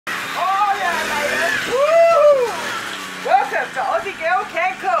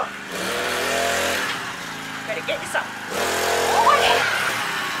Get you some. Oh yeah.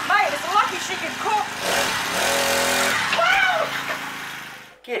 Mate, it's lucky she can cook. Wow.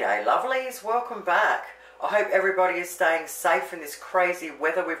 G'day lovelies, welcome back. I hope everybody is staying safe in this crazy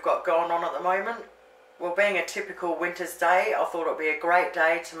weather we've got going on at the moment. Well, being a typical winter's day, I thought it would be a great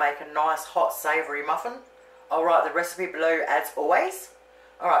day to make a nice hot savoury muffin. I'll write the recipe below as always.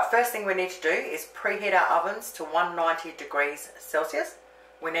 Alright, first thing we need to do is preheat our ovens to 190 degrees Celsius.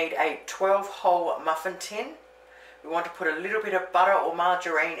 We need a 12-hole muffin tin. We want to put a little bit of butter or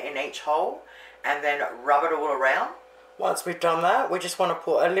margarine in each hole and then rub it all around. Once we've done that, we just want to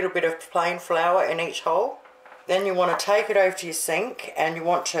put a little bit of plain flour in each hole. Then you want to take it over to your sink and you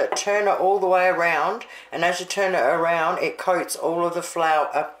want to turn it all the way around, and as you turn it around it coats all of the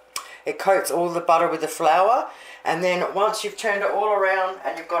flour, it coats all the butter with the flour, and then once you've turned it all around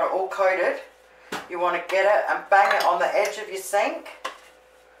and you've got it all coated, you want to get it and bang it on the edge of your sink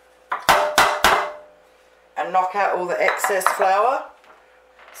and knock out all the excess flour.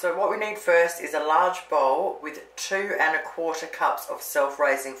 So what we need first is a large bowl with 2 1/4 cups of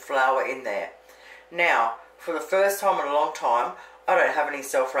self-raising flour in there. Now, for the first time in a long time, I don't have any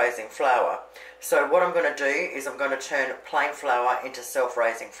self-raising flour. So what I'm going to do is I'm going to turn plain flour into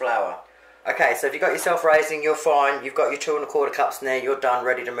self-raising flour. Okay, so if you've got your self-raising, you're fine. You've got your 2 1/4 cups in there, you're done,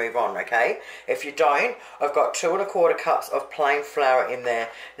 ready to move on, okay? If you don't, I've got 2 1/4 cups of plain flour in there.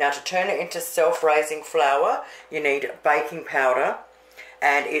 Now to turn it into self-raising flour, you need baking powder.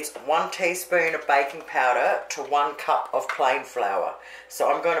 And it's 1 teaspoon of baking powder to 1 cup of plain flour.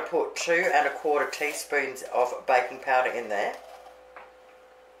 So I'm going to put 2 1/4 teaspoons of baking powder in there.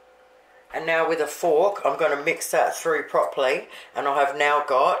 And now with a fork, I'm going to mix that through properly, and I have now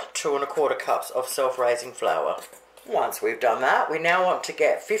got 2 1/4 cups of self-raising flour. Once we've done that, we now want to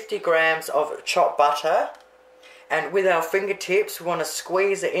get 50 grams of chopped butter. And with our fingertips, we want to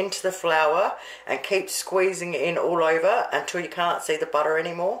squeeze it into the flour and keep squeezing it in all over until you can't see the butter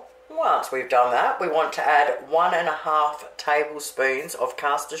anymore. Once we've done that, we want to add 1 1/2 tablespoons of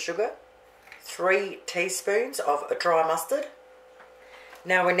caster sugar, 3 teaspoons of dry mustard.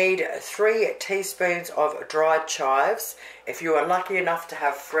 Now we need 3 teaspoons of dried chives. If you are lucky enough to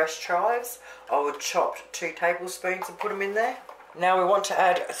have fresh chives, I would chop 2 tablespoons and put them in there. Now we want to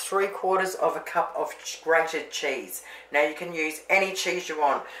add 3/4 of a cup of grated cheese. Now you can use any cheese you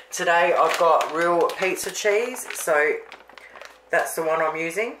want. Today I've got real pizza cheese, so that's the one I'm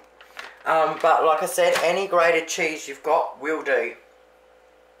using. But like I said, any grated cheese you've got will do.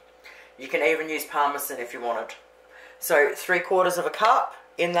 You can even use Parmesan if you wanted. So 3/4 of a cup,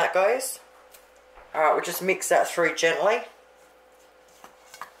 in that goes. Alright, we'll just mix that through gently.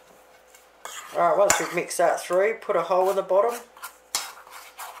 Alright, once we've mixed that through, put a hole in the bottom.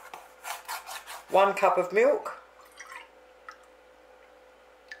 1 cup of milk.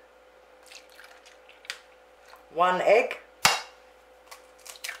 1 egg.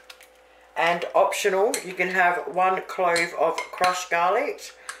 And optional, you can have 1 clove of crushed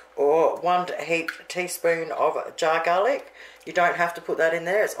garlic or 1 heaped teaspoon of jar garlic. You don't have to put that in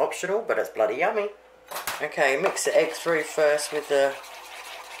there, it's optional, but it's bloody yummy. Okay, mix the egg through first with the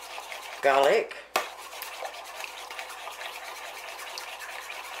garlic.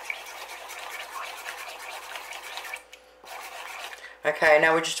 Okay,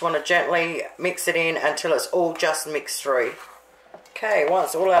 now we just want to gently mix it in until it's all just mixed through. Okay,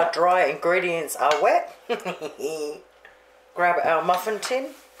 once all our dry ingredients are wet, grab our muffin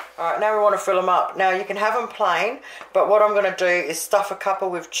tin. Alright, now we want to fill them up. Now you can have them plain, but what I'm going to do is stuff a couple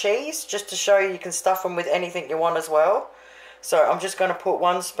with cheese, just to show you can stuff them with anything you want as well. So I'm just going to put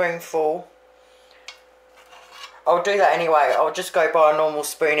 1 spoonful. I'll do that anyway. I'll just go by a normal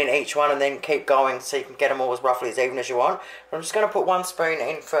spoon in each one and then keep going so you can get them all as roughly as even as you want. But I'm just going to put 1 spoon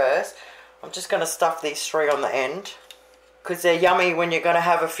in first. I'm just going to stuff these 3 on the end, because they're yummy when you're going to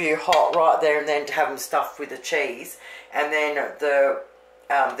have a few hot right there and then to have them stuffed with the cheese, and then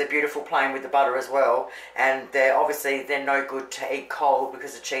the beautiful plain with the butter as well. And they're no good to eat cold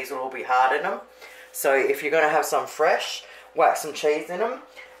because the cheese will all be hard in them. So if you're going to have some fresh, whack some cheese in them,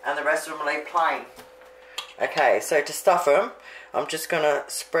 and the rest of them leave plain. Okay, so to stuff them, I'm just going to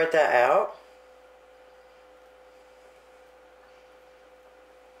spread that out.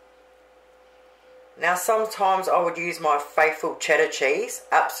 Now sometimes I would use my faithful cheddar cheese,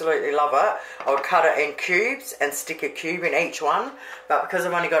 absolutely love it. I would cut it in cubes and stick a cube in each one, but because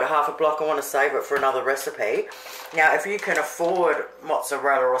I've only got half a block, I want to save it for another recipe. Now if you can afford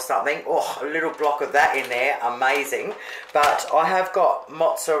mozzarella or something, oh, a little block of that in there, amazing. But I have got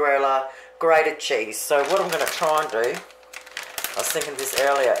mozzarella grated cheese, so what I'm going to try and do, I was thinking of this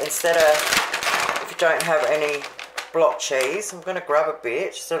earlier, instead of, if you don't have any block cheese. I'm going to grab a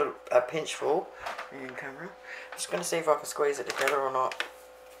bit, just a pinchful. In camera. I'm just going to see if I can squeeze it together or not.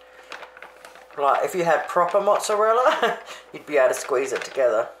 Like if you had proper mozzarella, you'd be able to squeeze it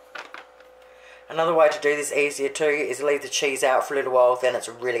together. Another way to do this easier too is leave the cheese out for a little while, then it's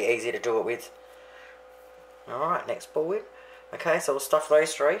really easy to do it with. Alright, next board. Okay, so we'll stuff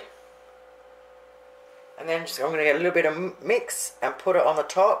those three. And then I'm going to get a little bit of mix and put it on the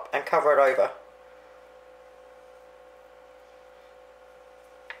top and cover it over.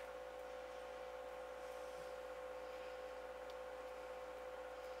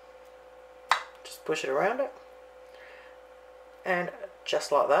 Just push it around it. And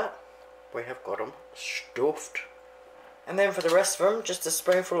just like that, we have got them stuffed. And then for the rest of them, just a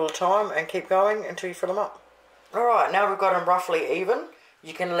spoonful at a time and keep going until you fill them up. Alright, now we've got them roughly even.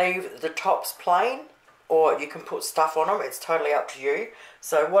 You can leave the tops plain or you can put stuff on them. It's totally up to you.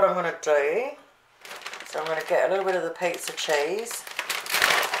 So what I'm going to do, so I'm going to get a little bit of the pizza cheese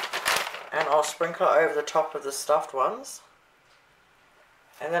and I'll sprinkle it over the top of the stuffed ones.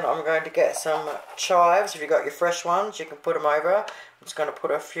 And then I'm going to get some chives. If you've got your fresh ones, you can put them over. I'm just going to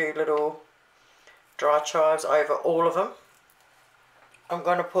put a few little dry chives over all of them. I'm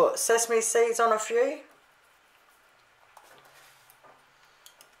going to put sesame seeds on a few.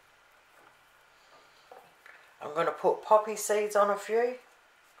 I'm going to put poppy seeds on a few.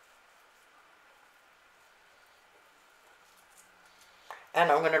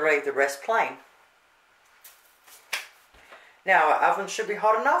 And I'm going to leave the rest plain. Now our oven should be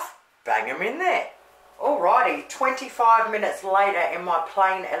hot enough. Bang them in there. Alrighty, 25 minutes later in my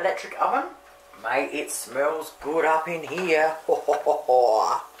plain electric oven. Mate, it smells good up in here.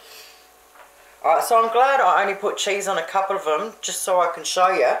 Alright, so I'm glad I only put cheese on a couple of them just so I can show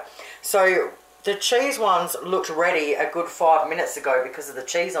you. So the cheese ones looked ready a good 5 minutes ago because of the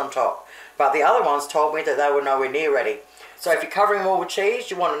cheese on top. But the other ones told me that they were nowhere near ready. So if you're covering them all with cheese,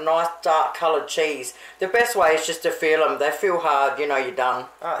 you want a nice dark coloured cheese. The best way is just to feel them. They feel hard, you know you're done.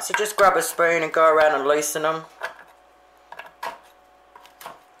 Alright, so just grab a spoon and go around and loosen them.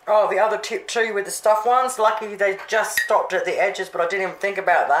 Oh, the other tip too with the stuffed ones, lucky they just stopped at the edges, but I didn't even think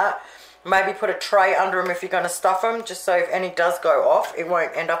about that. Maybe put a tray under them if you're going to stuff them, just so if any does go off, it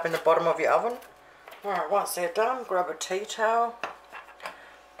won't end up in the bottom of your oven. Alright, once they're done, grab a tea towel,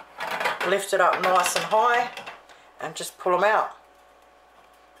 lift it up nice and high, and just pull them out.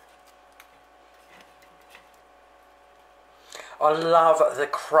 I love the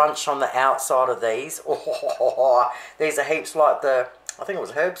crunch on the outside of these. Oh, these are heaps like the, I think it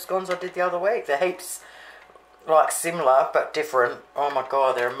was herb scones I did the other week. They're heaps like similar but different. Oh my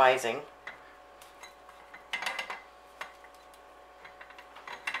god, they're amazing.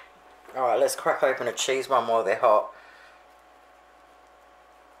 Alright, let's crack open a cheese one while they're hot.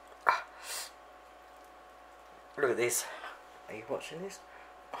 Look at this. Are you watching this?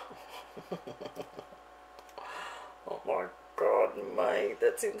 Oh my god, mate,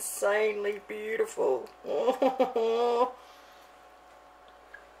 that's insanely beautiful. Well,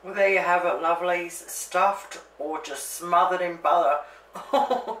 there you have it, lovelies. Stuffed or just smothered in butter.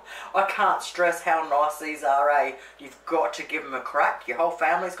 I can't stress how nice these are, eh? You've got to give them a crack. Your whole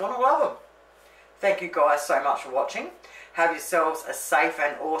family's going to love them. Thank you guys so much for watching. Have yourselves a safe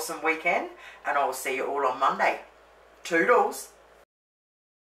and awesome weekend, and I will see you all on Monday. Toodles.